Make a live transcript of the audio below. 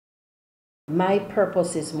My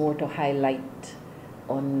purpose is more to highlight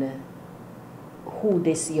on who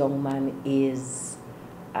this young man is,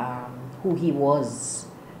 who he was,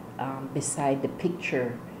 beside the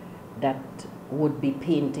picture that would be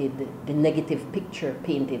painted, the negative picture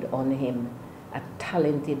painted on him. A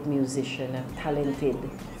talented musician, a talented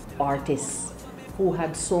artist who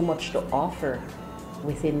had so much to offer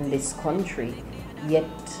within this country,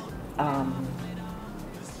 yet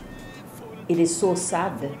it is so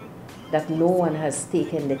sad that no one has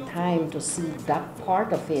taken the time to see that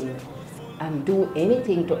part of him and do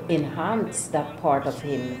anything to enhance that part of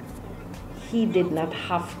him. He did not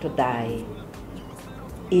have to die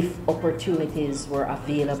if opportunities were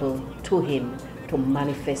available to him to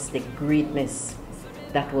manifest the greatness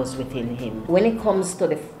that was within him. When it comes to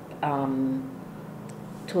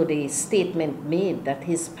the statement made that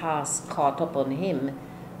his past caught up on him,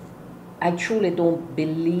 I truly don't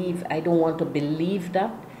believe, I don't want to believe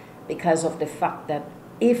that, because of the fact that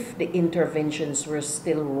if the interventions were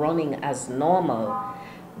still running as normal,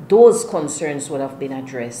 those concerns would have been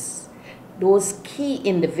addressed. Those key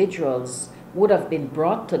individuals would have been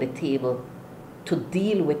brought to the table to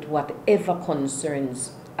deal with whatever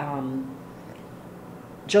concerns.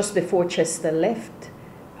 Just before Chester left,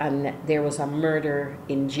 and there was a murder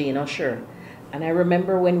in Jane Usher, and I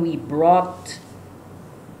remember when we brought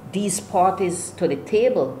these parties to the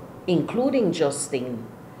table, including Justin,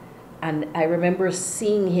 and I remember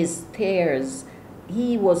seeing his tears.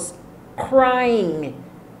 He was crying,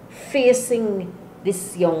 facing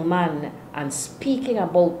this young man and speaking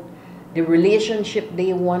about the relationship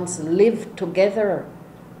they once lived together,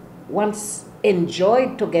 once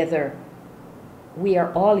enjoyed together. We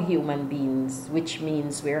are all human beings, which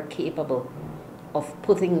means we are capable of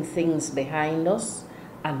putting things behind us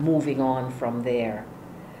and moving on from there.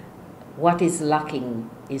 What is lacking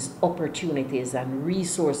is opportunities and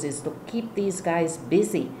resources to keep these guys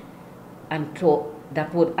busy and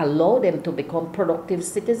that would allow them to become productive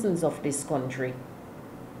citizens of this country.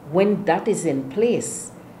 When that is in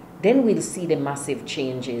place, then we'll see the massive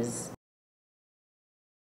changes.